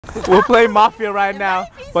We're playing Mafia right now,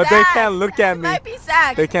 but they can't look at me. It might be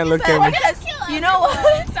Zach. They can't look at me. Because you know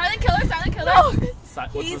what? Silent killer, silent killer.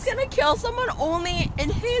 No, he's gonna kill someone only in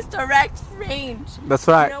his direct range. That's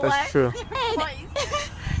right. You know That's what? true.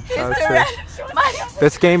 His direct,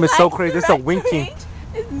 This game is so crazy. This is a winking.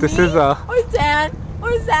 This is a. Or Dan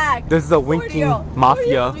or Zach. This is a winking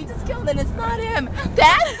mafia. We just killed him. It's not him.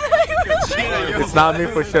 Dad. It's not me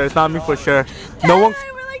for sure. It's not me for sure. No one.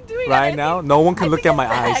 Right now, no one can look at my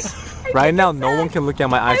eyes. Right now, no one can look at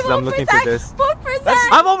my eyes because I'm looking through this. Vote for Zach.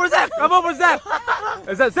 I'm over Zach. I'm over Zach.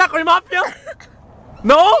 Is that Zach or Mafia?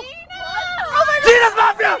 No. Gina's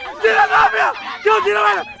Mafia. Gina's Mafia. Kill Gina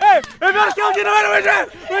right now. Hey, if you gotta kill Gina right now,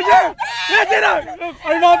 we're Gina. Yeah, Gina.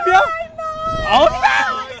 Are you Mafia? Oh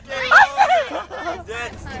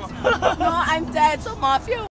no. No, I'm dead. So Mafia.